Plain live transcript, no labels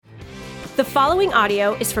The following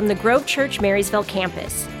audio is from the Grove Church Marysville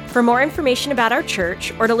campus. For more information about our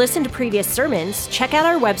church or to listen to previous sermons, check out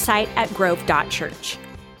our website at grove.church.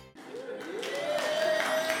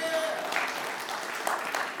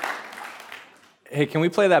 Hey, can we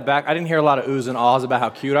play that back? I didn't hear a lot of oohs and ahs about how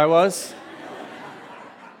cute I was.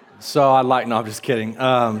 So I'd like, no, I'm just kidding.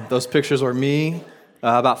 Those pictures were me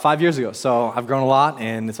about 5 years ago. So I've grown a lot,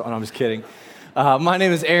 and I'm just kidding. My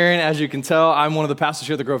name is Aaron. As you can tell, I'm one of the pastors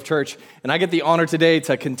here at the Grove Church, and I get the honor today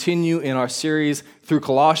to continue in our series through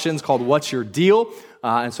Colossians called What's Your Deal?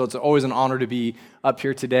 And so it's always an honor to be up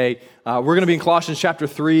here today. We're going to be in Colossians chapter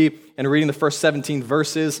 3 and reading the first 17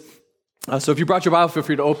 verses. So if you brought your Bible, feel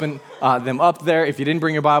free to open them up there. If you didn't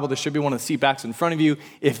bring your Bible, there should be one of the seat backs in front of you.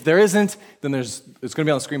 If there isn't, then it's going to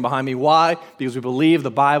be on the screen behind me. Why? Because we believe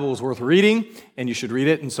the Bible is worth reading, and you should read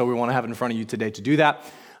it, and so we want to have it in front of you today to do that.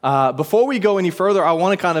 Before we go any further, I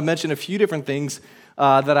want to kind of mention a few different things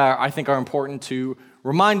that I think are important to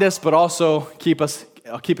remind us, but also keep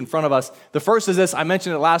in front of us. The first is this. I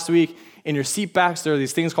mentioned it last week. In your seat backs, there are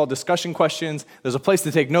these things called discussion questions. There's a place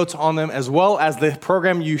to take notes on them, as well as the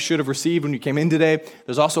program you should have received when you came in today.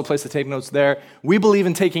 There's also a place to take notes there. We believe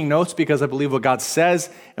in taking notes because I believe what God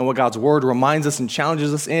says and what God's word reminds us and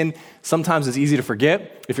challenges us in. Sometimes it's easy to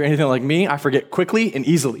forget. If you're anything like me, I forget quickly and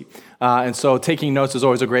easily. And so taking notes is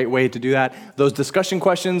always a great way to do that. Those discussion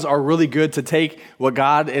questions are really good to take what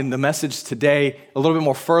God and the message today a little bit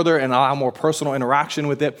more further and allow more personal interaction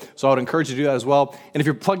with it. So I would encourage you to do that as well. And if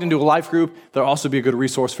you're plugged into a life group, there'll also be a good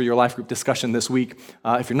resource for your life group discussion this week.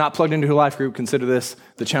 If you're not plugged into a life group, consider this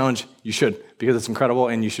the challenge. You should, because it's incredible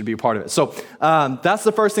and you should be a part of it. So that's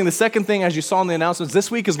the first thing. The second thing, as you saw in the announcements, this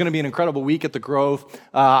week is going to be an incredible week at the Grove.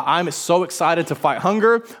 I'm so excited to fight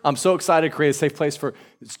hunger. I'm so excited to create a safe place for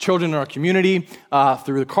children in our community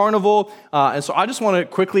through the carnival. And so I just want to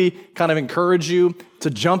quickly kind of encourage you to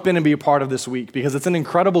jump in and be a part of this week, because it's an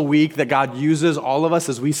incredible week that God uses all of us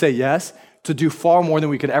as we say yes to do far more than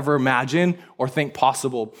we could ever imagine or think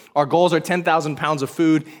possible. Our goals are 10,000 pounds of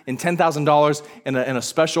food and $10,000 in a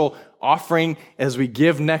special offering as we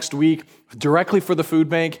give next week directly for the food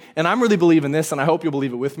bank. And I'm really believing this, and I hope you'll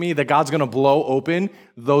believe it with me, that God's going to blow open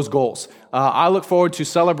those goals. I look forward to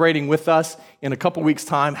celebrating with us in a couple weeks'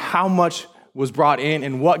 time how much was brought in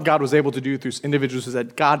and what God was able to do through individuals who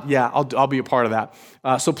said, God, yeah, I'll be a part of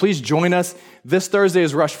that. So please join us. This Thursday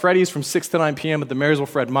is Rush Freddy's from 6 to 9 p.m. at the Marysville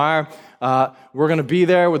Fred Meyer. We're going to be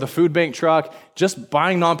there with a food bank truck, just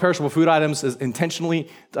buying non-perishable food items intentionally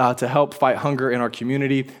to help fight hunger in our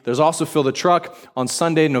community. There's also Fill the Truck on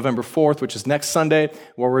Sunday, November 4th, which is next Sunday,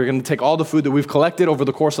 where we're going to take all the food that we've collected over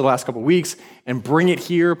the course of the last couple of weeks and bring it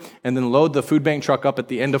here and then load the food bank truck up at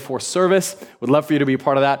the end of fourth service. Would love for you to be a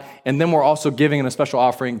part of that. And then we're also giving in a special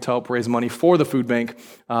offering to help raise money for the food bank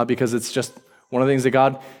because it's just one of the things that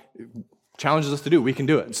God challenges us to do. We can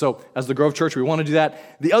do it. So as the Grove Church, we want to do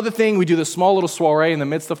that. The other thing, we do this small little soiree in the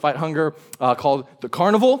midst of Fight Hunger called the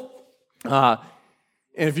Carnival. And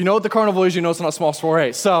if you know what the Carnival is, you know it's not a small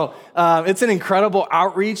soiree. So it's an incredible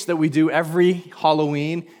outreach that we do every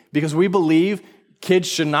Halloween because we believe kids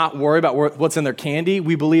should not worry about what's in their candy.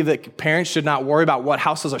 We believe that parents should not worry about what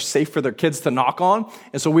houses are safe for their kids to knock on.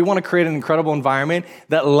 And so we want to create an incredible environment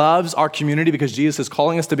that loves our community because Jesus is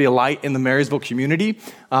calling us to be a light in the Marysville community.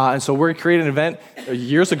 And so we're creating an event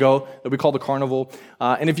years ago that we call the Carnival.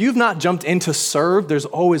 And if you've not jumped in to serve, there's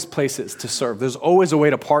always places to serve. There's always a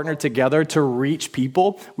way to partner together to reach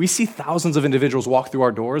people. We see thousands of individuals walk through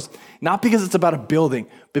our doors, not because it's about a building,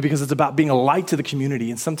 but because it's about being a light to the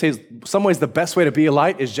community. In some ways, the best way to be a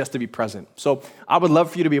light is just to be present. So I would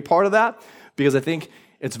love for you to be a part of that because I think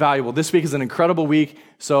it's valuable. This week is an incredible week.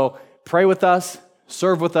 So pray with us,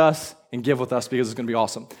 serve with us, and give with us because it's going to be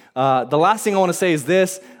awesome. The last thing I want to say is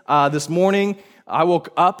this. This morning, I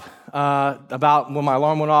woke up about when my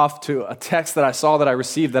alarm went off to a text that I saw that I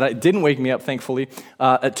received that it didn't wake me up, thankfully,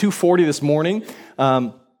 at 2:40 this morning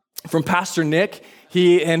from Pastor Nick.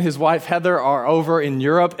 He and his wife, Heather, are over in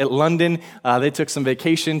Europe at London. They took some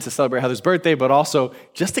vacation to celebrate Heather's birthday, but also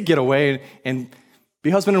just to get away and be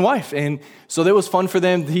husband and wife. And so that was fun for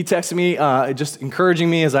them. He texted me, just encouraging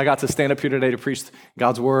me as I got to stand up here today to preach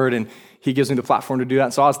God's word, and he gives me the platform to do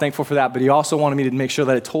that. So I was thankful for that, but he also wanted me to make sure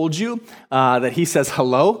that I told you that he says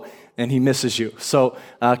hello and he misses you. So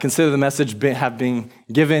consider the message have been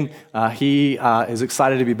given. He is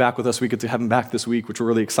excited to be back with us. We get to have him back this week, which we're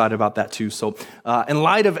really excited about that too. So in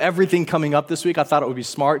light of everything coming up this week, I thought it would be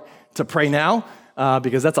smart to pray now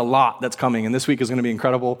because that's a lot that's coming. And this week is going to be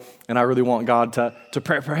incredible. And I really want God to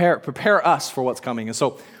prepare us for what's coming. And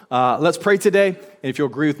so let's pray today. And if you'll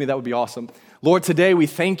agree with me, that would be awesome. Lord, today we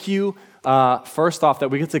thank you, first off, that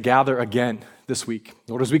we get to gather again this week.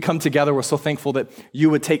 Lord, as we come together, we're so thankful that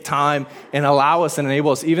you would take time and allow us and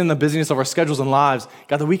enable us, even in the busyness of our schedules and lives,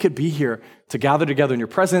 God, that we could be here to gather together in your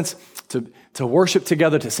presence, to worship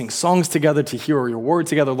together, to sing songs together, to hear your word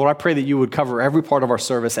together. Lord, I pray that you would cover every part of our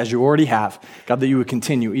service as you already have. God, that you would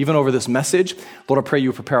continue, even over this message. Lord, I pray you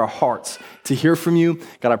would prepare our hearts to hear from you.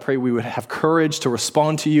 God, I pray we would have courage to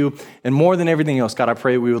respond to you. And more than everything else, God, I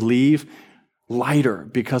pray we would leave lighter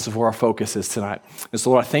because of where our focus is tonight. And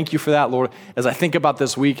so, Lord, I thank you for that, Lord. As I think about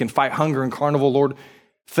this week and Fight Hunger and Carnival, Lord,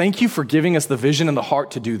 thank you for giving us the vision and the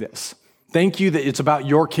heart to do this. Thank you that it's about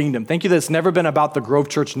your kingdom. Thank you that it's never been about the Grove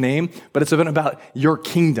Church name, but it's been about your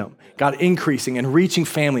kingdom, God, increasing and reaching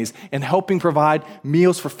families and helping provide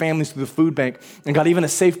meals for families through the food bank. And God, even a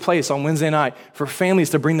safe place on Wednesday night for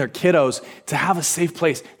families to bring their kiddos, to have a safe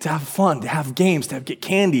place, to have fun, to have games, to get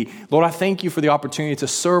candy. Lord, I thank you for the opportunity to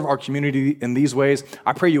serve our community in these ways.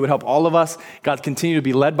 I pray you would help all of us, God, continue to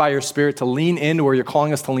be led by your Spirit, to lean into where you're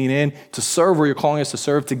calling us to lean in, to serve where you're calling us to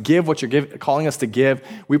serve, to give what you're calling us to give.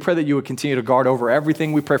 We pray that you would continue to guard over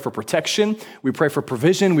everything. We pray for protection. We pray for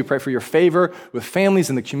provision. We pray for your favor with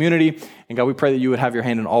families in the community. And God, we pray that you would have your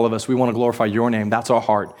hand in all of us. We want to glorify your name. That's our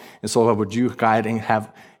heart. And so, Lord, would you guide and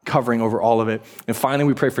have covering over all of it. And finally,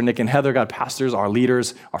 we pray for Nick and Heather, God, pastors, our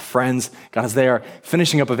leaders, our friends. God, as they are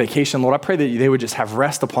finishing up a vacation, Lord, I pray that they would just have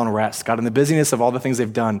rest upon rest. God, in the busyness of all the things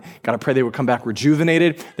they've done, God, I pray they would come back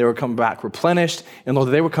rejuvenated, they would come back replenished, and Lord,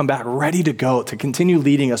 they would come back ready to go, to continue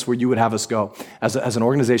leading us where you would have us go. As an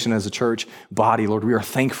organization, as a church body, Lord, we are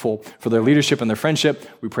thankful for their leadership and their friendship.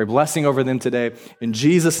 We pray blessing over them today. In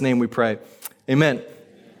Jesus' name we pray. Amen.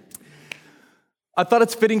 I thought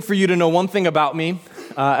it's fitting for you to know one thing about me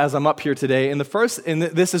as I'm up here today. And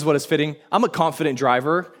this is what is fitting. I'm a confident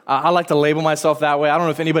driver. I like to label myself that way. I don't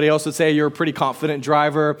know if anybody else would say you're a pretty confident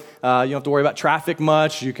driver. You don't have to worry about traffic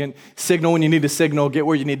much. You can signal when you need to signal, get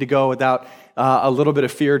where you need to go without a little bit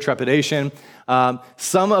of fear, trepidation.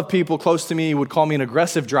 Some of people close to me would call me an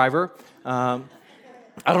aggressive driver.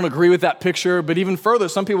 I don't agree with that picture, but even further,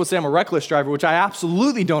 some people say I'm a reckless driver, which I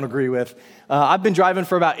absolutely don't agree with. I've been driving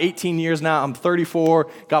for about 18 years now. I'm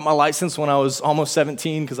 34, got my license when I was almost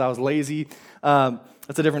 17 because I was lazy.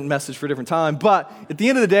 That's a different message for a different time. But at the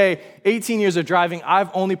end of the day, 18 years of driving,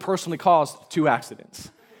 I've only personally caused 2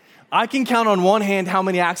 accidents. I can count on one hand how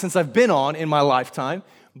many accidents I've been on in my lifetime,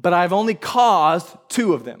 but I've only caused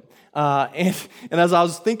 2 of them. And as I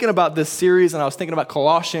was thinking about this series and I was thinking about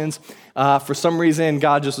Colossians, for some reason,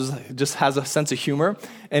 God just has a sense of humor,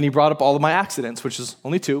 and he brought up all of my accidents, which is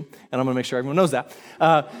only 2, and I'm going to make sure everyone knows that.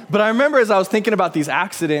 But I remember as I was thinking about these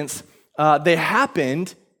accidents, they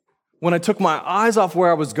happened when I took my eyes off where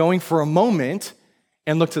I was going for a moment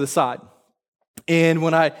and looked to the side. And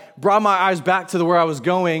when I brought my eyes back to where I was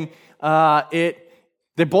going,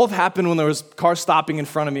 they both happened when there was cars stopping in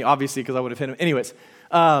front of me, obviously, because I would have hit them. Anyways,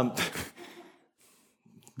 I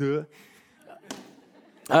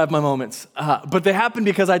have my moments. But they happened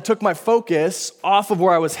because I took my focus off of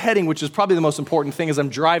where I was heading, which is probably the most important thing as I'm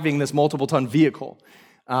driving this multiple-ton vehicle.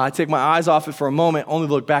 I take my eyes off it for a moment, only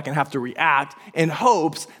to look back and have to react in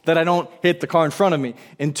hopes that I don't hit the car in front of me.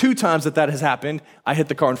 And 2 times that has happened, I hit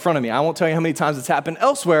the car in front of me. I won't tell you how many times it's happened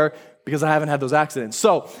elsewhere because I haven't had those accidents.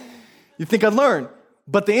 So you think I'd learn.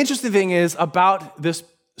 But the interesting thing is about this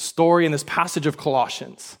story and this passage of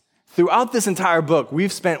Colossians. Throughout this entire book,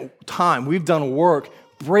 we've spent time, we've done work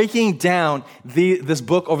breaking down this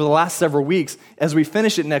book over the last several weeks. As we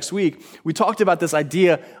finish it next week, we talked about this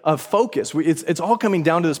idea of focus. It's all coming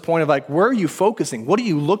down to this point of like, where are you focusing? What are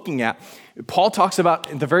you looking at? Paul talks about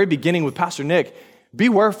at the very beginning with Pastor Nick,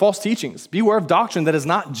 beware of false teachings. Beware of doctrine that is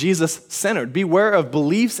not Jesus-centered. Beware of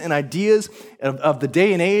beliefs and ideas of the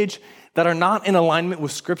day and age that are not in alignment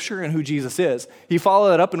with Scripture and who Jesus is. He followed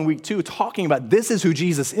that up in week 2, talking about this is who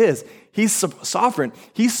Jesus is. He's sovereign.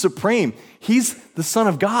 He's supreme. He's the Son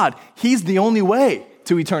of God. He's the only way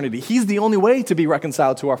to eternity. He's the only way to be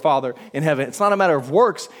reconciled to our Father in heaven. It's not a matter of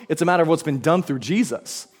works. It's a matter of what's been done through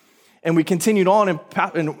Jesus. And we continued on, and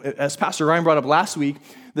as Pastor Ryan brought up last week,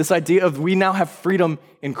 this idea of we now have freedom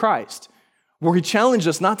in Christ, where he challenged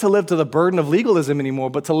us not to live to the burden of legalism anymore,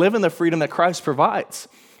 but to live in the freedom that Christ provides.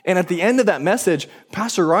 And at the end of that message,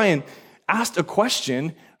 Pastor Ryan asked a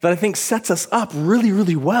question that I think sets us up really,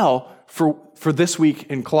 really well for this week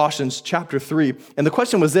in Colossians chapter 3. And the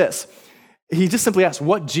question was this. He just simply asked,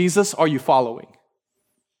 what Jesus are you following?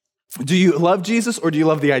 Do you love Jesus or do you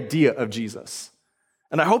love the idea of Jesus?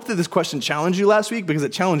 And I hope that this question challenged you last week because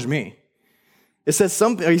it challenged me. He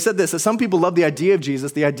said this, that some people love the idea of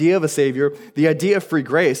Jesus, the idea of a Savior, the idea of free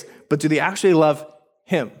grace, but do they actually love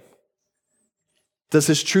him? Does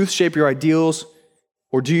his truth shape your ideals,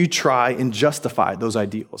 or do you try and justify those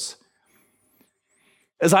ideals?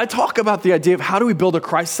 As I talk about the idea of how do we build a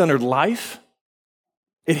Christ-centered life,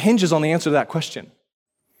 it hinges on the answer to that question.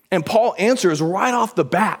 And Paul answers right off the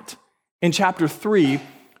bat in chapter 3,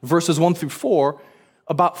 verses 1 through 4,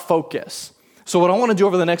 about focus. So what I want to do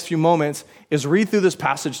over the next few moments is read through this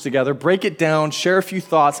passage together, break it down, share a few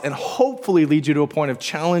thoughts, and hopefully lead you to a point of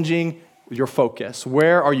challenging your focus.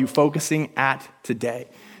 Where are you focusing at today?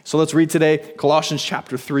 So let's read today Colossians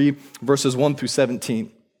chapter 3, verses 1 through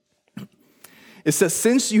 17. It says,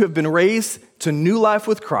 since you have been raised to new life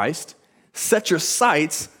with Christ, set your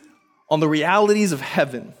sights on the realities of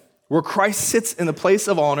heaven, where Christ sits in the place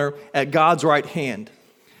of honor at God's right hand.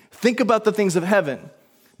 Think about the things of heaven,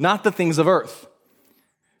 not the things of earth.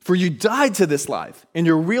 For you died to this life, and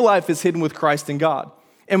your real life is hidden with Christ in God.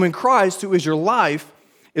 And when Christ, who is your life,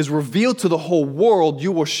 is revealed to the whole world,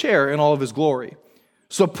 you will share in all of his glory.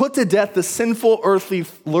 So put to death the sinful earthly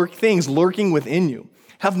things lurking within you.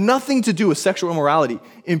 Have nothing to do with sexual immorality,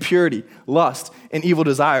 impurity, lust, and evil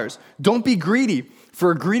desires. Don't be greedy,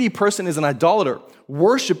 for a greedy person is an idolater,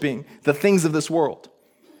 worshiping the things of this world.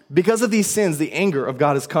 Because of these sins, the anger of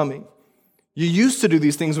God is coming. You used to do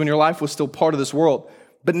these things when your life was still part of this world,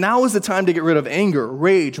 but now is the time to get rid of anger,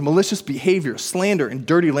 rage, malicious behavior, slander, and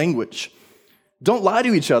dirty language. Don't lie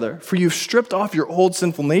to each other, for you've stripped off your old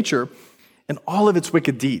sinful nature and all of its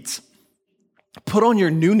wicked deeds. Put on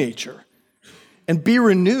your new nature and be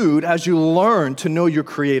renewed as you learn to know your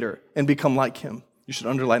Creator and become like him. You should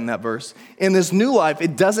underline that verse. In this new life,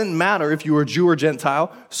 it doesn't matter if you are Jew or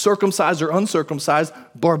Gentile, circumcised or uncircumcised,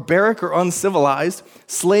 barbaric or uncivilized,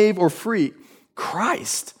 slave or free.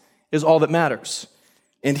 Christ is all that matters,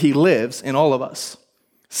 and he lives in all of us.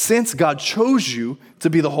 Since God chose you to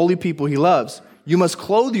be the holy people he loves, you must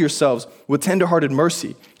clothe yourselves with tender-hearted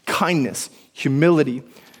mercy, kindness, humility,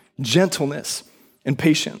 gentleness, and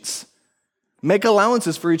patience. Make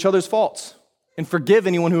allowances for each other's faults and forgive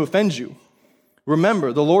anyone who offends you.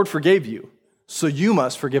 Remember, the Lord forgave you, so you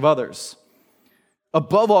must forgive others.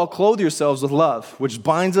 Above all, clothe yourselves with love, which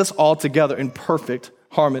binds us all together in perfect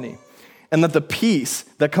harmony. And let the peace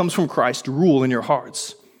that comes from Christ rule in your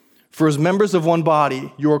hearts. For as members of one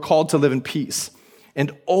body, you are called to live in peace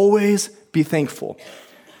and always be thankful.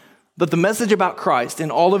 Let the message about Christ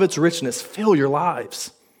in all of its richness fill your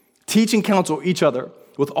lives. Teach and counsel each other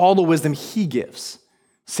with all the wisdom he gives.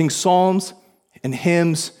 Sing psalms and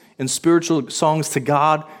hymns and spiritual songs to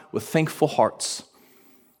God with thankful hearts.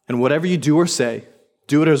 And whatever you do or say,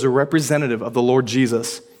 do it as a representative of the Lord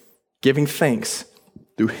Jesus, giving thanks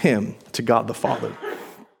through him to God the Father.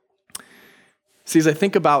 See, as I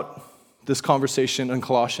think about this conversation in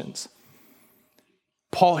Colossians,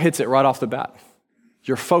 Paul hits it right off the bat.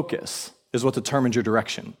 Your focus is what determines your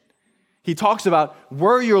direction. He talks about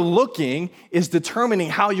where you're looking is determining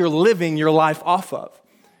how you're living your life off of.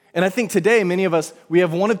 And I think today, many of us, we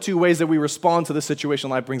have one of two ways that we respond to the situation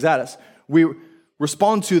life brings at us. We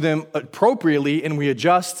respond to them appropriately, and we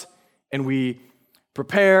adjust, and we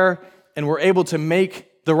prepare, and we're able to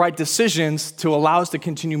make the right decisions to allow us to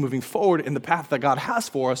continue moving forward in the path that God has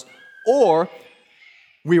for us, or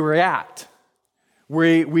we react.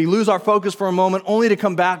 We lose our focus for a moment only to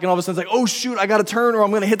come back and all of a sudden it's like, oh shoot, I got to turn or I'm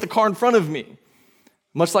going to hit the car in front of me.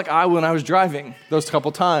 Much like when I was driving those couple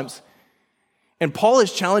times. And Paul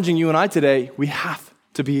is challenging you and I today, we have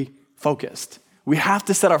to be focused. We have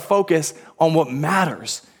to set our focus on what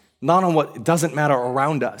matters, not on what doesn't matter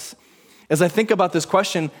around us. As I think about this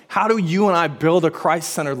question, how do you and I build a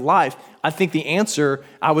Christ-centered life? I think the answer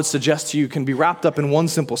I would suggest to you can be wrapped up in one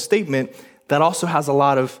simple statement that also has a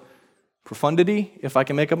lot of profundity, if I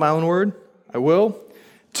can make up my own word, I will,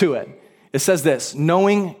 to it. It says this,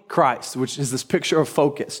 knowing Christ, which is this picture of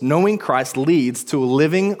focus, knowing Christ leads to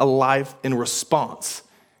living a life in response,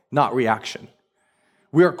 not reaction.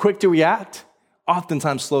 We are quick to react,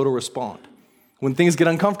 oftentimes slow to respond. When things get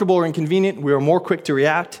uncomfortable or inconvenient, we are more quick to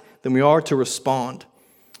react than we are to respond.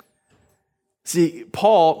 See,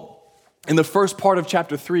 Paul, in the first part of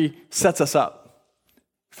chapter 3, sets us up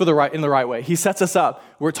in the right way. He sets us up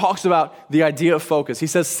where it talks about the idea of focus. He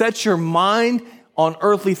says, set your mind on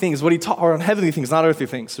earthly things, or on heavenly things, not earthly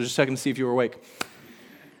things. So just checking to see if you were awake.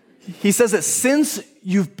 He says that since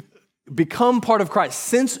you've become part of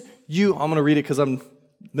Christ, I'm going to read it because I'm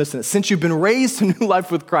missing it. Since you've been raised to new life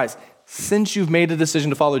with Christ, since you've made a decision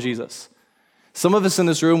to follow Jesus. Some of us in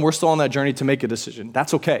this room, we're still on that journey to make a decision.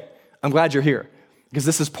 That's okay. I'm glad you're here because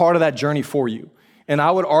this is part of that journey for you. And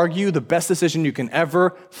I would argue the best decision you can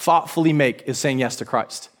ever thoughtfully make is saying yes to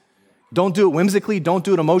Christ. Don't do it whimsically. Don't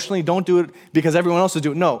do it emotionally. Don't do it because everyone else is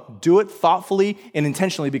doing it. No, do it thoughtfully and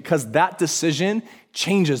intentionally because that decision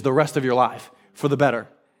changes the rest of your life for the better.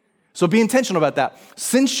 So be intentional about that.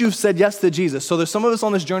 Since you've said yes to Jesus, so there's some of us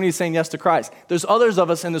on this journey saying yes to Christ. There's others of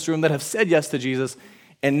us in this room that have said yes to Jesus,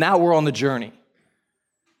 and now we're on the journey.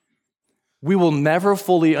 We will never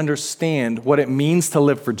fully understand what it means to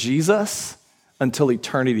live for Jesus until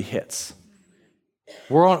eternity hits.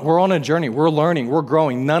 We're on a journey. We're learning. We're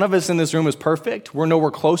growing. None of us in this room is perfect. We're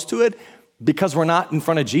nowhere close to it because we're not in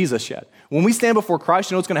front of Jesus yet. When we stand before Christ,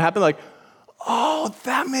 you know what's going to happen? Like, oh,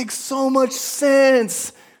 that makes so much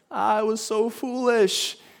sense. I was so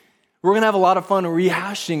foolish. We're going to have a lot of fun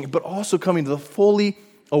rehashing, but also coming to the full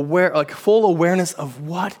awareness of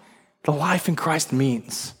what the life in Christ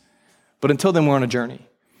means. But until then, we're on a journey.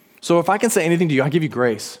 So if I can say anything to you, I give you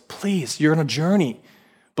grace. Please, you're on a journey.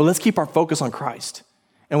 But let's keep our focus on Christ.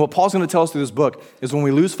 And what Paul's going to tell us through this book is when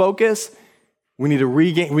we lose focus, we need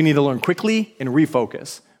to learn quickly and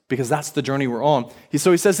refocus because that's the journey we're on.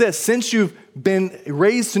 So he says this, since you've been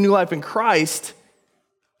raised to new life in Christ,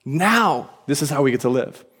 now this is how we get to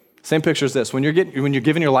live. Same picture as this. When you're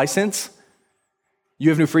given your license, you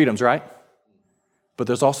have new freedoms, right? But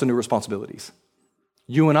there's also new responsibilities.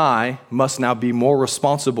 You and I must now be more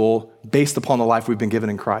responsible based upon the life we've been given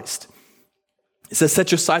in Christ. It says,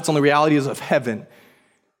 set your sights on the realities of heaven,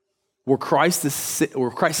 where Christ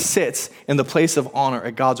sits in the place of honor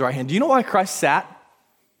at God's right hand. Do you know why Christ sat?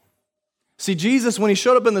 See, Jesus, when he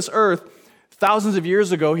showed up in this earth thousands of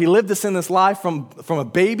years ago, he lived this sinless life from a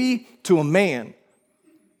baby to a man.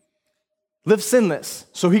 Lived sinless,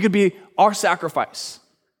 so he could be our sacrifice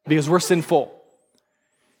because we're sinful.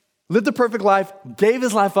 Lived a perfect life, gave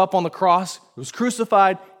his life up on the cross, was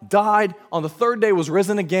crucified, died, on the third day was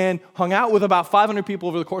risen again, hung out with about 500 people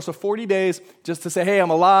over the course of 40 days just to say, hey,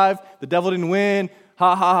 I'm alive, the devil didn't win,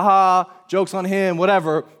 ha, ha, ha, jokes on him,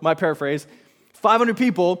 whatever, my paraphrase. 500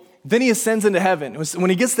 people, then he ascends into heaven. When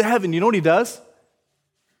he gets to heaven, you know what he does?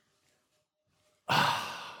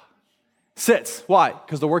 Sits. Why?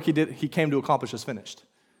 Because the work he came to accomplish is finished.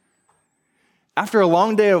 After a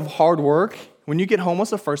long day of hard work, when you get home,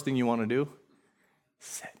 what's the first thing you want to do?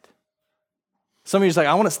 Sit. Some of you are just like,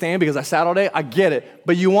 I want to stand because I sat all day. I get it.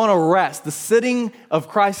 But you want to rest. The sitting of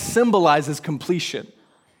Christ symbolizes completion.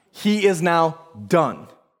 He is now done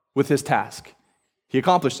with his task. He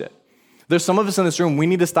accomplished it. There's some of us in this room, we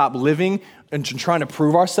need to stop living and trying to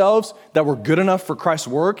prove ourselves that we're good enough for Christ's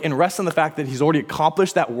work and rest in the fact that he's already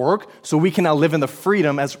accomplished that work so we can now live in the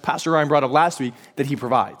freedom, as Pastor Ryan brought up last week, that he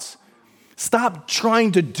provides. Stop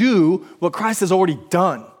trying to do what Christ has already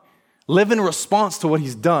done. Live in response to what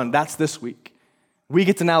he's done. That's this week. We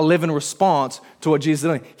get to now live in response to what Jesus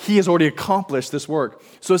has done. He has already accomplished this work.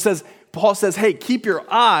 So Paul says, hey, keep your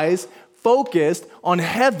eyes focused on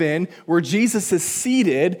heaven where Jesus is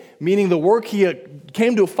seated, meaning the work he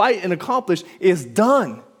came to fight and accomplish is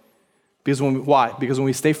done. Why? Because when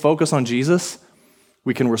we stay focused on Jesus,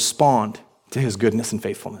 we can respond to his goodness and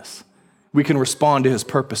faithfulness. We can respond to his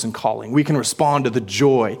purpose and calling. We can respond to the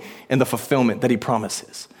joy and the fulfillment that he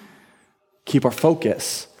promises. Keep our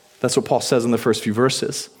focus. That's what Paul says in the first few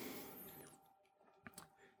verses.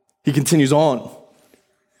 He continues on.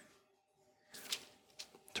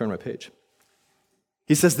 Turn my page.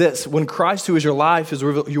 He says this, when Christ, who is your life, is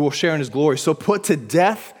revealed, you will share in his glory. So put to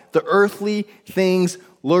death the earthly things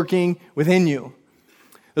lurking within you.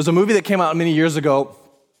 There's a movie that came out many years ago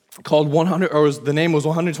called the name was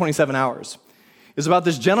 127 Hours. It's about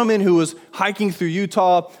this gentleman who was hiking through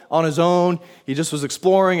Utah on his own. He just was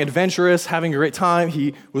exploring, adventurous, having a great time.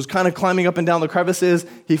 He was kind of climbing up and down the crevices.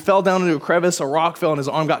 He fell down into a crevice, a rock fell, and his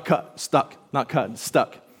arm got stuck.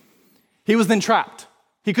 He was then trapped.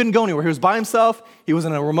 He couldn't go anywhere. He was by himself. He was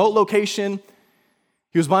in a remote location.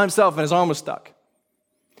 He was by himself, and his arm was stuck.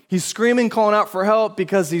 He's screaming, calling out for help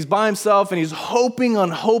because he's by himself, and he's hoping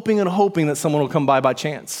that someone will come by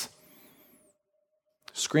chance.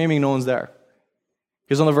 Screaming, no one's there.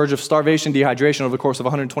 He's on the verge of starvation, dehydration over the course of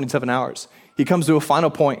 127 hours. He comes to a final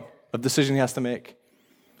point of decision he has to make.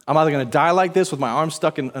 I'm either going to die like this with my arm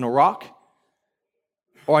stuck in a rock,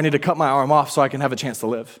 or I need to cut my arm off so I can have a chance to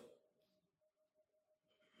live.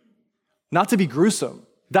 Not to be gruesome.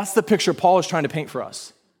 That's the picture Paul is trying to paint for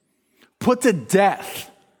us. Put to death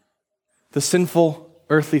the sinful,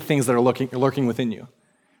 earthly things that are lurking within you.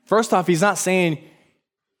 First off, he's not saying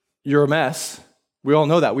you're a mess. We all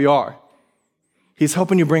know that. We are. He's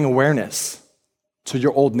helping you bring awareness to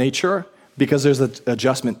your old nature because there's an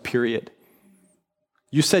adjustment period.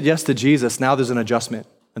 You said yes to Jesus. Now there's an adjustment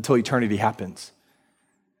until eternity happens.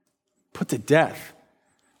 Put to death.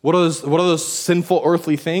 What are those sinful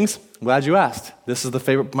earthly things? I'm glad you asked. This is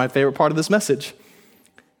my favorite part of this message.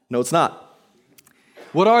 No, it's not.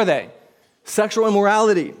 What are they? Sexual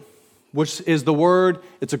immorality, which is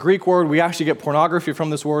it's a Greek word. We actually get pornography from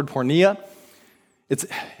this word, porneia. It's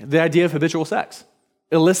the idea of habitual sex.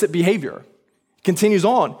 Illicit behavior. Continues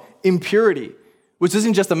on. Impurity, which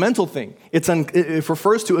isn't just a mental thing. It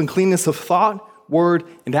refers to uncleanness of thought, word,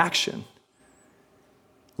 and action.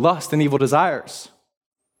 Lust and evil desires.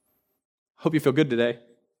 Hope you feel good today.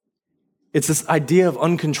 It's this idea of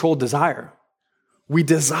uncontrolled desire. We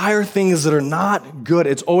desire things that are not good.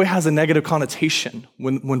 It always has a negative connotation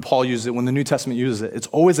when Paul uses it, when the New Testament uses it. It's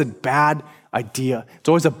always a bad idea. It's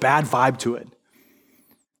always a bad vibe to it.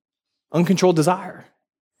 Uncontrolled desire.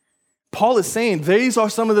 Paul is saying these are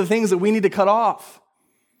some of the things that we need to cut off.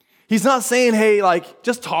 He's not saying, hey,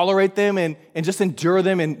 just tolerate them and just endure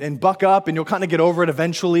them and buck up and you'll kind of get over it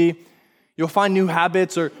eventually. You'll find new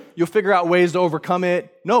habits or you'll figure out ways to overcome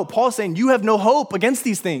it. No, Paul's saying you have no hope against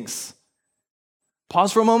these things.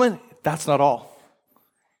 Pause for a moment. That's not all.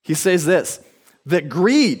 He says this, that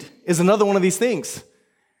greed is another one of these things.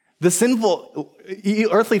 The sinful,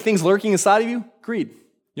 earthly things lurking inside of you, greed.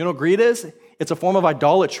 You know what greed is? It's a form of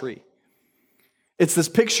idolatry. It's this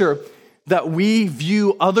picture that we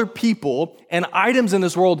view other people and items in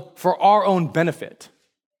this world for our own benefit.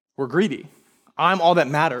 We're greedy. I'm all that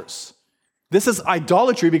matters. This is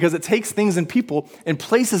idolatry because it takes things and people and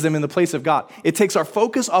places them in the place of God. It takes our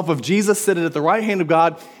focus off of Jesus sitting at the right hand of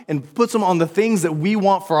God and puts them on the things that we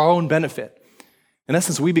want for our own benefit. In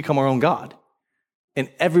essence, we become our own God. And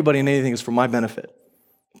everybody and anything is for my benefit.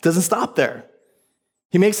 It doesn't stop there.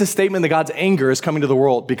 He makes a statement that God's anger is coming to the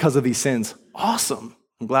world because of these sins. Awesome.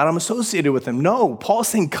 I'm glad I'm associated with him. No, Paul's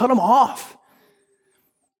saying cut them off.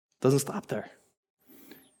 Doesn't stop there.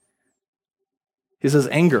 He says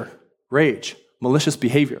anger, rage, malicious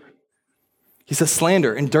behavior. He says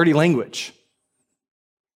slander and dirty language.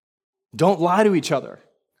 Don't lie to each other.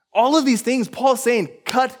 All of these things, Paul's saying,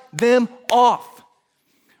 cut them off.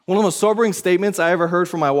 One of the most sobering statements I ever heard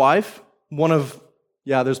from my wife,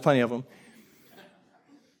 there's plenty of them.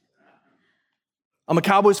 I'm a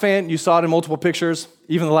Cowboys fan. You saw it in multiple pictures.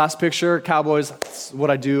 Even the last picture, Cowboys, that's what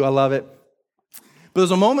I do. I love it. But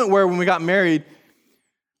there's a moment where when we got married,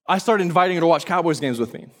 I started inviting her to watch Cowboys games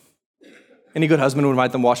with me. Any good husband would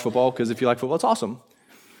invite them to watch football because if you like football, it's awesome.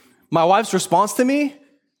 My wife's response to me,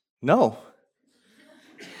 no.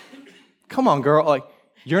 Come on, girl.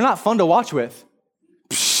 You're not fun to watch with.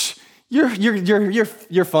 Psh,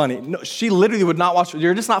 you're funny. No, she literally would not watch.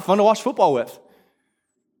 You're just not fun to watch football with.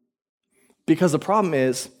 Because the problem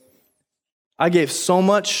is, I gave so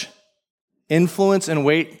much influence and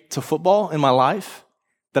weight to football in my life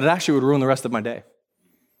that it actually would ruin the rest of my day.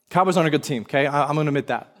 Cowboys aren't a good team, okay? I'm going to admit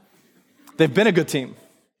that. They've been a good team.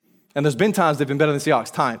 And there's been times they've been better than the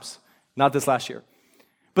Seahawks, times. Not this last year.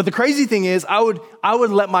 But the crazy thing is, I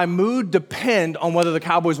would let my mood depend on whether the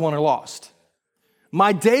Cowboys won or lost.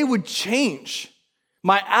 My day would change.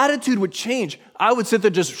 My attitude would change. I would sit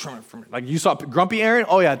there just, like you saw Grumpy Aaron?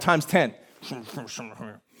 Oh yeah, times 10. Do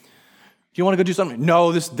you want to go do something?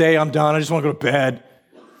 No, this day I'm done. I just want to go to bed.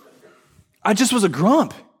 I just was a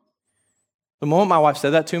grump. The moment my wife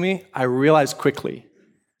said that to me, I realized quickly,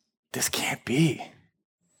 this can't be.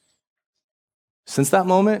 Since that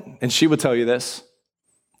moment, and she would tell you this,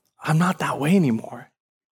 I'm not that way anymore.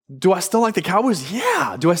 Do I still like the Cowboys?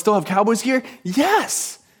 Yeah. Do I still have Cowboys gear?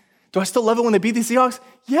 Yes. Do I still love it when they beat the Seahawks?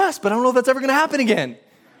 Yes, but I don't know if that's ever going to happen again.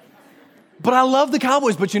 But I love the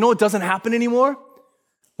Cowboys, but you know what doesn't happen anymore?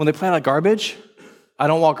 When they play like garbage, I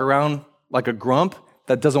don't walk around like a grump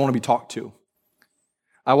that doesn't want to be talked to.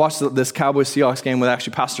 I watched this Cowboys-Seahawks game with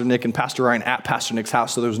actually Pastor Nick and Pastor Ryan at Pastor Nick's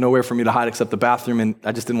house, so there was nowhere for me to hide except the bathroom, and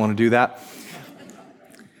I just didn't want to do that.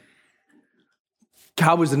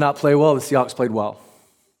 Cowboys did not play well. The Seahawks played well.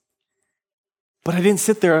 But I didn't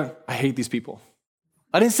sit there, I hate these people.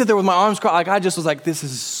 I didn't sit there with my arms crossed. I just was like, this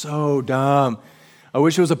is so dumb. I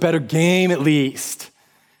wish it was a better game at least.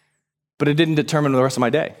 But it didn't determine the rest of my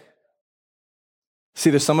day. See,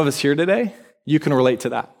 there's some of us here today, you can relate to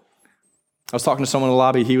that. I was talking to someone in the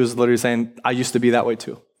lobby, he was literally saying, I used to be that way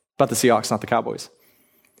too. About the Seahawks, not the Cowboys.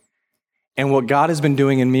 And what God has been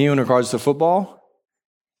doing in me in regards to football,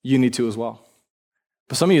 you need to as well.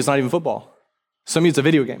 But some of you, it's not even football. Some of you, it's a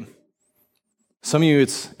video game. Some of you,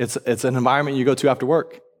 it's an environment you go to after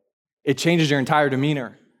work. It changes your entire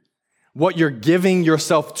demeanor. What you're giving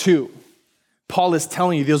yourself to. Paul is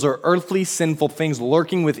telling you those are earthly, sinful things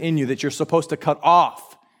lurking within you that you're supposed to cut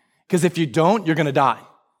off. Because if you don't, you're going to die.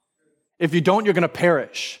 If you don't, you're going to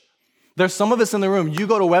perish. There's some of us in the room, you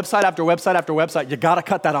go to website after website after website, you got to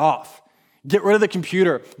cut that off. Get rid of the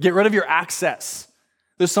computer. Get rid of your access.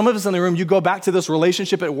 There's some of us in the room, you go back to this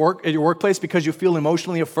relationship at work, at your workplace because you feel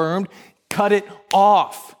emotionally affirmed. Cut it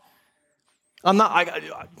off.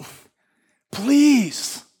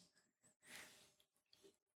 Please.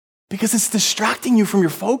 Because it's distracting you from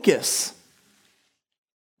your focus.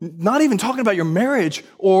 Not even talking about your marriage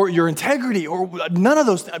or your integrity or none of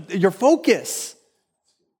those, your focus.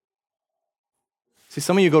 See,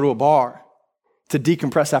 some of you go to a bar to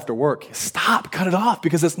decompress after work. Stop, cut it off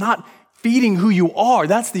because it's not feeding who you are.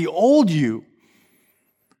 That's the old you.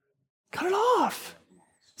 Cut it off.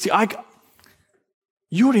 See,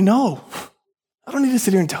 you already know. I don't need to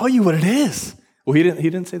sit here and tell you what it is. Well, he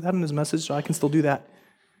didn't say that in his message, so I can still do that.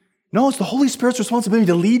 No, it's the Holy Spirit's responsibility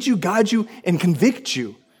to lead you, guide you, and convict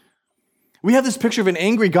you. We have this picture of an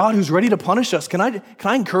angry God who's ready to punish us. Can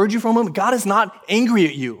I encourage you for a moment? God is not angry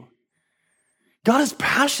at you. God is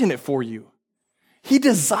passionate for you. He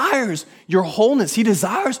desires your wholeness. He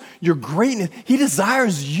desires your greatness. He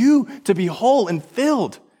desires you to be whole and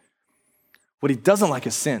filled. What he doesn't like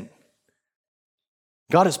is sin.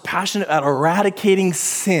 God is passionate at eradicating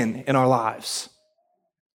sin in our lives.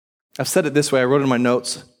 I've said it this way. I wrote it in my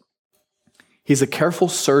notes. He's a careful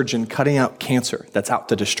surgeon cutting out cancer that's out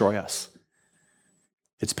to destroy us.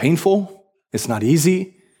 It's painful. It's not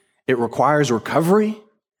easy. It requires recovery,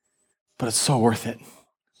 but it's so worth it.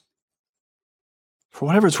 For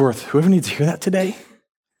whatever it's worth, whoever needs to hear that today,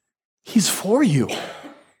 he's for you.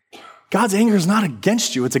 God's anger is not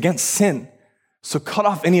against you. It's against sin. So cut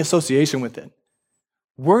off any association with it.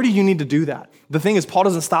 Where do you need to do that? The thing is, Paul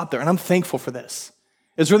doesn't stop there, and I'm thankful for this.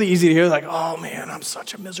 It's really easy to hear like, oh man, I'm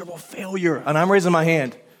such a miserable failure. And I'm raising my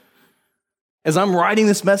hand. As I'm writing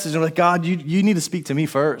this message, I'm like, God, you need to speak to me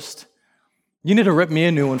first. You need to rip me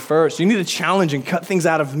a new one first. You need to challenge and cut things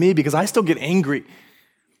out of me because I still get angry.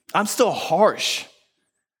 I'm still harsh.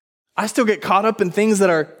 I still get caught up in things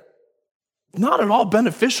that are not at all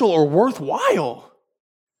beneficial or worthwhile.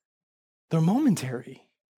 They're momentary.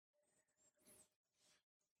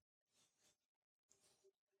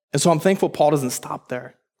 And so I'm thankful Paul doesn't stop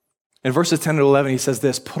there. In verses 10 to 11, he says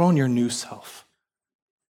this, put on your new self.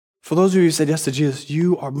 For those of you who said yes to Jesus,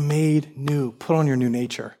 you are made new. Put on your new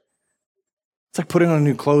nature. It's like putting on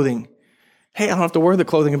new clothing. Hey, I don't have to wear the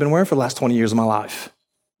clothing I've been wearing for the last 20 years of my life.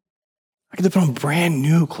 I get to put on brand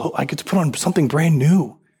new clothes. I get to put on something brand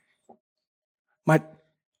new.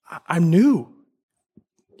 I'm new.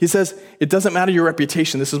 He says, it doesn't matter your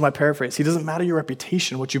reputation. This is my paraphrase. He doesn't matter your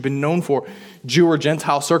reputation, what you've been known for, Jew or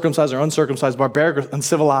Gentile, circumcised or uncircumcised, barbaric or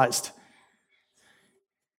uncivilized.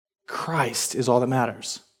 Christ is all that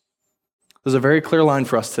matters. There's a very clear line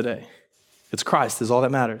for us today. It's Christ is all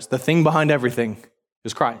that matters. The thing behind everything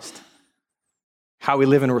is Christ. How we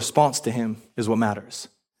live in response to him is what matters.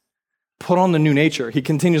 Put on the new nature. He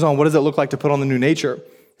continues on. What does it look like to put on the new nature?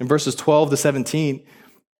 In verses 12 to 17,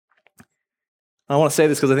 I want to say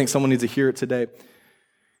this because I think someone needs to hear it today.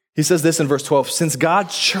 He says this in verse 12, since God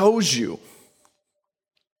chose you.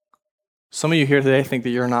 Some of you here today think that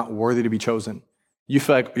you're not worthy to be chosen. You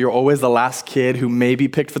feel like you're always the last kid who may be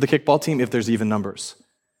picked for the kickball team if there's even numbers.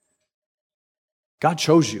 God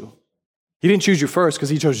chose you. He didn't choose you first because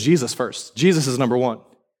he chose Jesus first. Jesus is number one.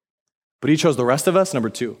 But he chose the rest of us, number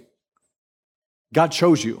two. God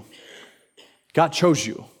chose you. God chose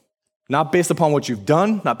you. Not based upon what you've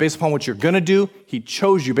done, not based upon what you're going to do. He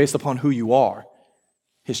chose you based upon who you are,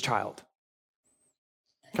 his child.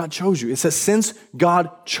 God chose you. It says, since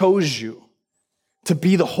God chose you to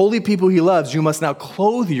be the holy people he loves, you must now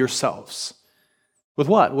clothe yourselves. With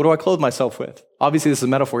what? What do I clothe myself with? Obviously, this is a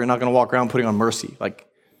metaphor. You're not going to walk around putting on mercy. Like,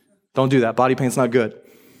 don't do that. Body paint's not good.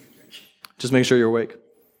 Just make sure you're awake.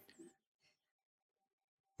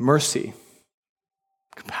 Mercy.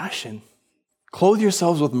 Compassion. Clothe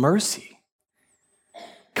yourselves with mercy.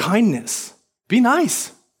 Kindness. Be nice.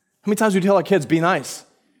 How many times do we tell our kids, be nice?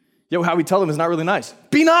 Yet how we tell them is not really nice.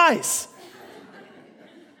 Be nice.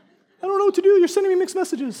 I don't know what to do. You're sending me mixed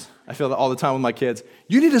messages. I feel that all the time with my kids.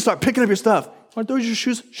 You need to start picking up your stuff. Aren't those your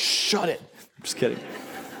shoes? Shut it. I'm just kidding.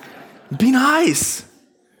 Be nice.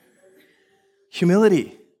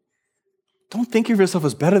 Humility. Don't think of yourself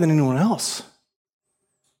as better than anyone else.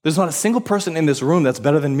 There's not a single person in this room that's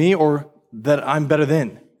better than me or that I'm better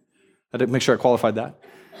than. I didn't make sure I qualified that.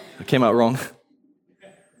 I came out wrong.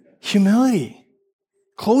 Humility.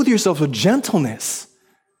 Clothe yourself with gentleness.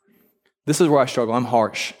 This is where I struggle. I'm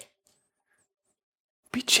harsh.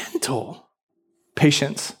 Be gentle.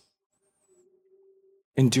 Patience.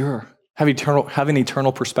 Endure. Have an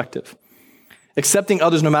eternal perspective. Accepting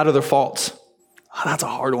others no matter their faults. Oh, that's a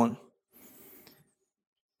hard one.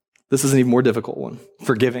 This is an even more difficult one.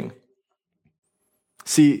 Forgiving.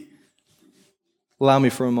 See, Allow me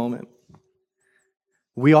for a moment.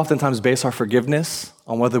 We oftentimes base our forgiveness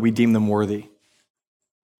on whether we deem them worthy.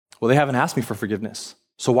 Well, they haven't asked me for forgiveness,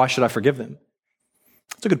 so why should I forgive them?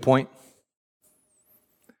 That's a good point.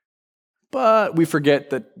 But we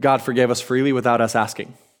forget that God forgave us freely without us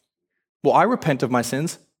asking. Well, I repent of my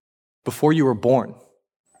sins before you were born,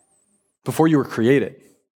 before you were created.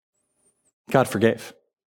 God forgave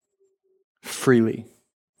freely.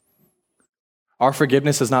 Our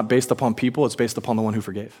forgiveness is not based upon people, it's based upon the one who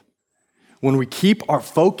forgave. When we keep our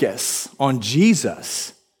focus on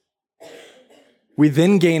Jesus, we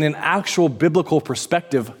then gain an actual biblical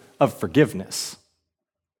perspective of forgiveness.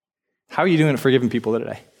 How are you doing at forgiving people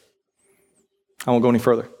today? I won't go any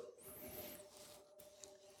further.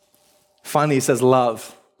 Finally, he says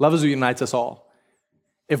love. Love is what unites us all.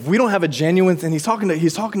 If we don't have a genuine, and he's talking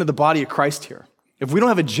to the body of Christ here. If we don't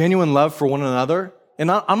have a genuine love for one another, and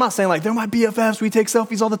I'm not saying like they're my BFFs, we take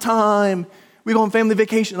selfies all the time, we go on family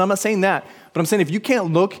vacation. I'm not saying that, but I'm saying if you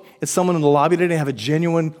can't look at someone in the lobby today and have a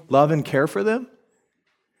genuine love and care for them,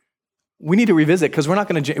 we need to revisit because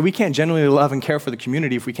we can't genuinely love and care for the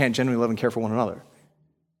community if we can't genuinely love and care for one another.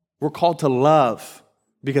 We're called to love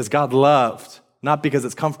because God loved, not because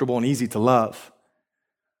it's comfortable and easy to love.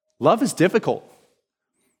 Love is difficult.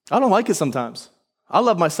 I don't like it sometimes. I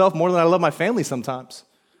love myself more than I love my family sometimes.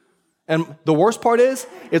 And the worst part is,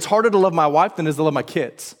 it's harder to love my wife than it is to love my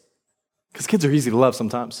kids. Because kids are easy to love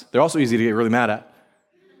sometimes. They're also easy to get really mad at.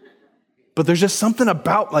 But there's just something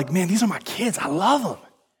about like, man, these are my kids. I love them.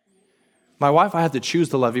 My wife, I have to choose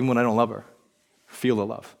to love even when I don't love her. Feel the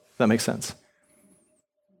love. If that makes sense.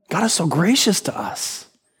 God is so gracious to us.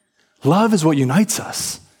 Love is what unites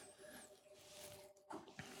us.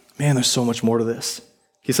 Man, there's so much more to this.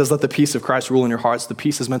 He says, let the peace of Christ rule in your hearts. The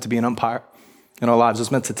peace is meant to be an umpire in our lives.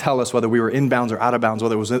 It's meant to tell us whether we were inbounds or out of bounds,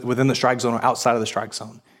 whether it was within the strike zone or outside of the strike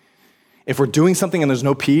zone. If we're doing something and there's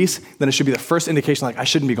no peace, then it should be the first indication like, I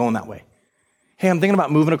shouldn't be going that way. Hey, I'm thinking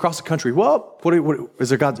about moving across the country. Well, is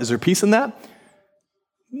there peace in that?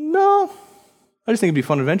 No, I just think it'd be a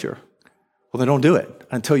fun adventure. Well, then don't do it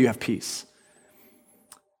until you have peace.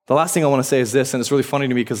 The last thing I want to say is this, and it's really funny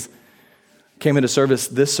to me because I came into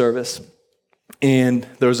this service, and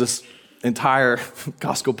there was this entire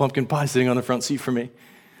Costco pumpkin pie sitting on the front seat for me.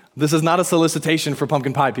 This is not a solicitation for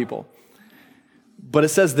pumpkin pie people. But it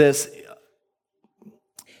says this.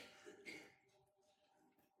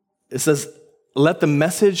 It says, let the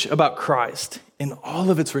message about Christ in all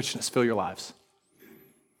of its richness fill your lives.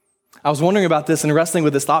 I was wondering about this and wrestling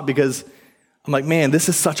with this thought because I'm like, man, this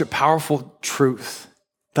is such a powerful truth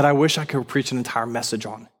that I wish I could preach an entire message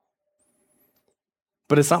on.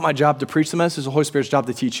 But it's not my job to preach the message, it's the Holy Spirit's job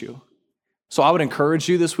to teach you. So I would encourage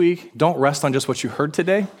you this week, don't rest on just what you heard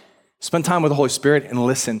today. Spend time with the Holy Spirit and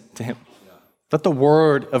listen to him. Let the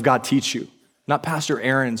word of God teach you, not Pastor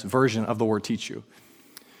Aaron's version of the word teach you.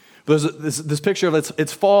 But there's this picture of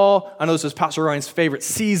it's fall. I know this is Pastor Ryan's favorite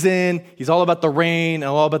season. He's all about the rain and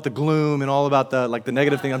all about the gloom and all about the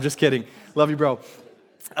negative thing. I'm just kidding. Love you, bro.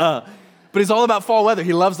 But he's all about fall weather.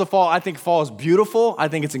 He loves the fall. I think fall is beautiful. I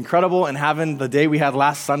think it's incredible. And having the day we had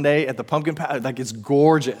last Sunday at the pumpkin patch, it's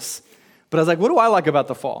gorgeous. But I was like, what do I like about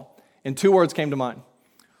the fall? And 2 words came to mind.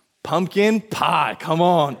 Pumpkin pie. Come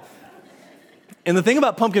on. And the thing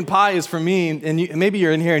about pumpkin pie is for me, and maybe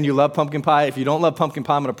you're in here and you love pumpkin pie. If you don't love pumpkin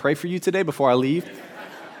pie, I'm going to pray for you today before I leave.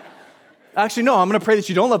 Actually, no, I'm going to pray that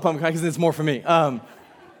you don't love pumpkin pie because it's more for me.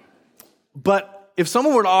 But if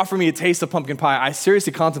someone were to offer me a taste of pumpkin pie, I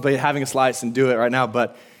seriously contemplate having a slice and do it right now.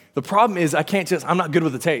 But the problem is I'm not good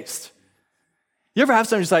with the taste. You ever have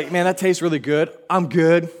something just like, man, that tastes really good. I'm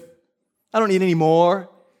good. I don't need any more.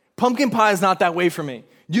 Pumpkin pie is not that way for me.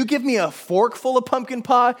 You give me a fork full of pumpkin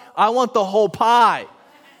pie, I want the whole pie.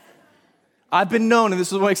 I've been known, and this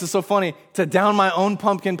is what makes it so funny, to down my own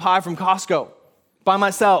pumpkin pie from Costco by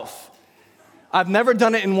myself. I've never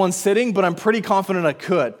done it in one sitting, but I'm pretty confident I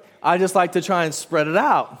could. I just like to try and spread it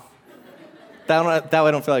out. That way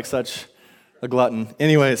I don't feel like such a glutton.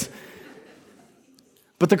 Anyways,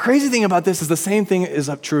 but the crazy thing about this is the same thing is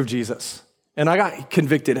true of Jesus. And I got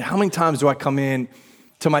convicted. How many times do I come in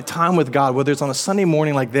to my time with God, whether it's on a Sunday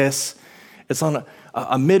morning like this, it's on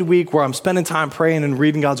a midweek where I'm spending time praying and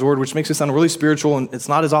reading God's word, which makes it sound really spiritual, and it's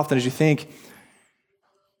not as often as you think.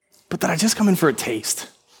 But that I just come in for a taste.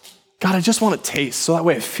 God, I just want a taste, so that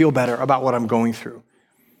way I feel better about what I'm going through.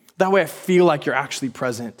 That way I feel like you're actually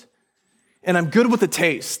present. And I'm good with the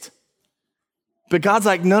taste. But God's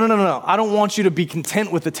like, no. I don't want you to be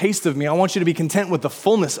content with the taste of me. I want you to be content with the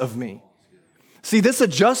fullness of me. See, this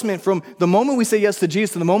adjustment from the moment we say yes to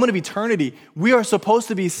Jesus to the moment of eternity, we are supposed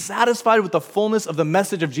to be satisfied with the fullness of the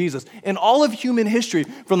message of Jesus. In all of human history,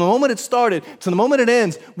 from the moment it started to the moment it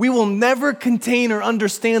ends, we will never contain or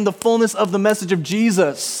understand the fullness of the message of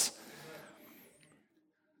Jesus.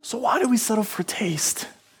 So why do we settle for a taste?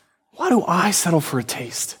 Why do I settle for a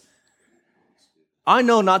taste? I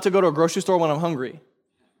know not to go to a grocery store when I'm hungry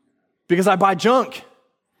because I buy junk.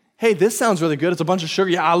 Hey, this sounds really good. It's a bunch of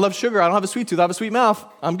sugar. Yeah, I love sugar. I don't have a sweet tooth. I have a sweet mouth.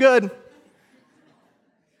 I'm good.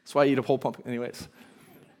 That's why I eat a whole pumpkin. Anyways.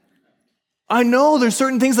 I know there's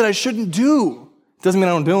certain things that I shouldn't do. Doesn't mean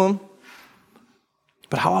I don't do them.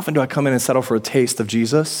 But how often do I come in and settle for a taste of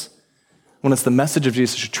Jesus when it's the message of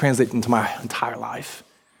Jesus that should translate into my entire life?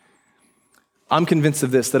 I'm convinced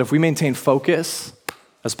of this, that if we maintain focus,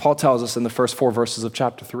 as Paul tells us in the first 4 verses of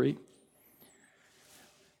chapter 3,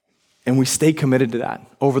 and we stay committed to that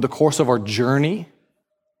over the course of our journey,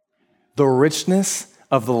 the richness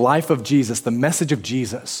of the life of Jesus, the message of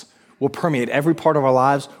Jesus, will permeate every part of our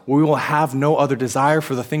lives where we will have no other desire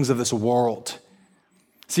for the things of this world.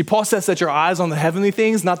 See, Paul says, set your eyes on the heavenly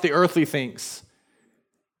things, not the earthly things.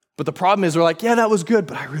 But the problem is we're like, yeah, that was good,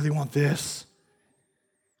 but I really want this.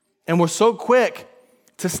 And we're so quick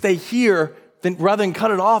to stay here rather than cut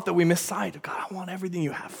it off that we miss sight of, God, I want everything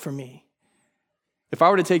you have for me. If I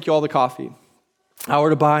were to take you all the coffee, I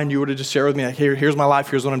were to buy and you were to just share with me, like, here's my life,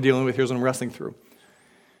 here's what I'm dealing with, here's what I'm wrestling through.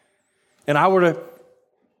 And I were to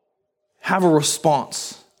have a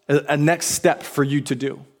response, a next step for you to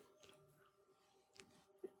do.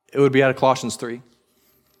 It would be out of Colossians 3.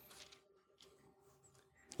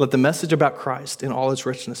 Let the message about Christ in all its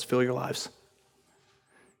richness fill your lives.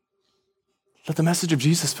 Let the message of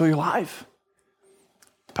Jesus fill your life.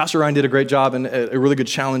 Pastor Ryan did a great job and a really good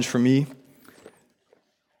challenge for me.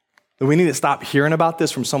 We need to stop hearing about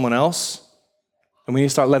this from someone else, and we need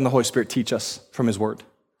to start letting the Holy Spirit teach us from His Word.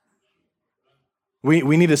 We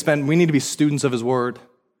need to be students of His Word.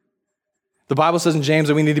 The Bible says in James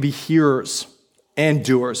that we need to be hearers and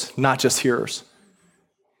doers, not just hearers.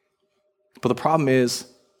 But the problem is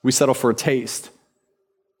we settle for a taste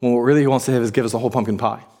when what really He wants to have is give us a whole pumpkin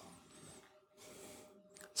pie.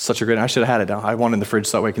 Such a great, I should have had it now. I want it in the fridge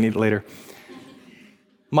so that way I can eat it later.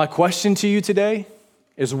 My question to you today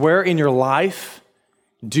is, where in your life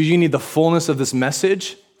do you need the fullness of this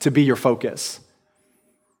message to be your focus?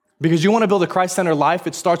 Because you want to build a Christ-centered life,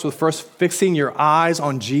 it starts with first fixing your eyes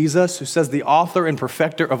on Jesus, who says the author and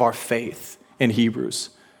perfecter of our faith in Hebrews.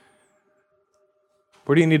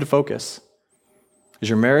 Where do you need to focus? Is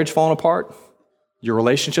your marriage falling apart? Your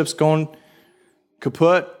relationships going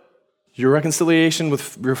kaput? Your reconciliation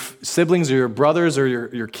with your siblings or your brothers or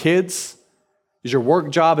your kids? Is your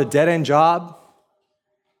work job a dead-end job?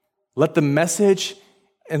 Let the message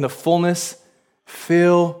and the fullness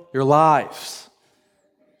fill your lives.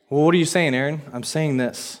 Well, what are you saying, Aaron? I'm saying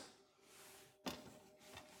this.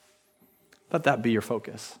 Let that be your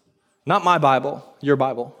focus. Not my Bible, your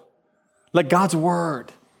Bible. Let God's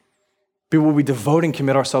Word be what we devote and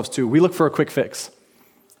commit ourselves to. We look for a quick fix.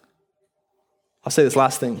 I'll say this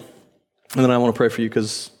last thing, and then I want to pray for you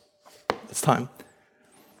because it's time.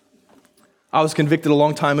 I was convicted a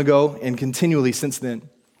long time ago and continually since then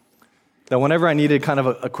that whenever I needed kind of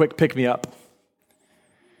a quick pick-me-up,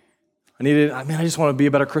 I just want to be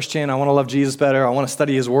a better Christian. I want to love Jesus better. I want to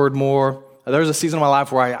study His Word more. There was a season of my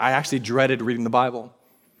life where I actually dreaded reading the Bible.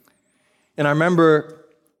 And I remember,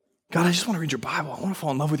 God, I just want to read your Bible. I want to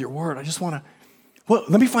fall in love with your Word.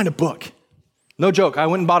 Let me find a book. No joke, I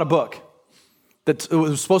went and bought a book that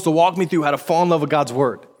was supposed to walk me through how to fall in love with God's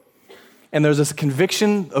Word. And there's this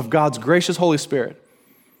conviction of God's gracious Holy Spirit.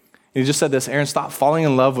 And He just said this, Aaron, stop falling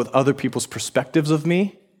in love with other people's perspectives of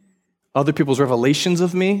me, other people's revelations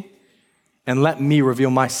of me, and let me reveal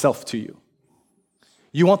myself to you.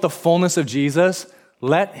 You want the fullness of Jesus?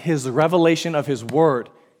 Let His revelation of His Word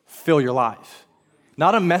fill your life.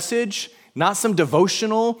 Not a message, not some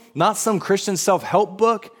devotional, not some Christian self-help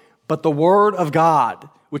book, but the Word of God,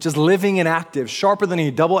 which is living and active, sharper than a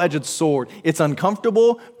double-edged sword. It's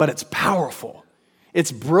uncomfortable, but it's powerful.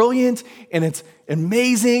 It's brilliant, and it's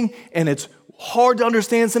amazing, and it's hard to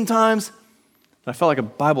understand sometimes. I felt like a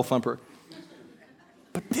Bible thumper.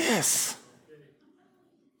 But this.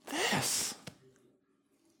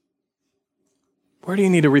 Where do you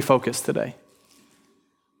need to refocus today?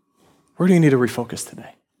 Where do you need to refocus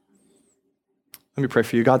today? Let me pray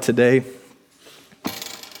for you. God, today,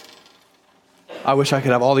 I wish I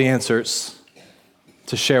could have all the answers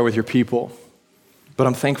to share with your people, but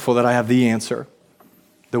I'm thankful that I have the answer,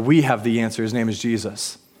 that we have the answer. His name is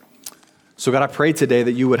Jesus. So God, I pray today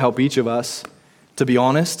that you would help each of us to be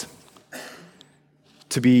honest,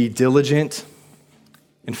 to be diligent,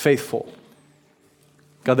 and faithful.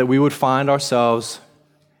 God, that we would find ourselves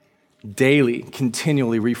daily,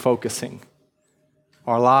 continually refocusing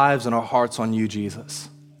our lives and our hearts on you, Jesus.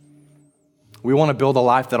 We want to build a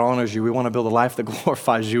life that honors you. We want to build a life that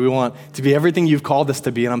glorifies you. We want to be everything you've called us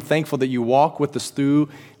to be, and I'm thankful that you walk with us through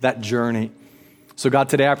that journey. So God,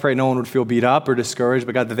 today I pray no one would feel beat up or discouraged,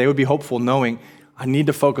 but God, that they would be hopeful knowing I need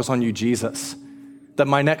to focus on you, Jesus. That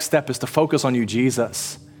my next step is to focus on you,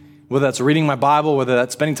 Jesus. Whether that's reading my Bible, whether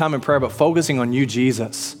that's spending time in prayer, but focusing on you,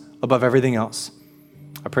 Jesus, above everything else.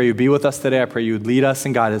 I pray you'd be with us today. I pray you would lead us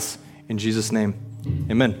and guide us. In Jesus' name,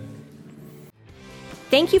 amen.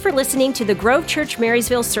 Thank you for listening to the Grove Church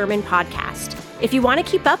Marysville Sermon Podcast. If you want to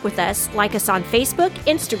keep up with us, like us on Facebook,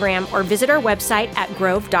 Instagram, or visit our website at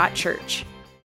grove.church.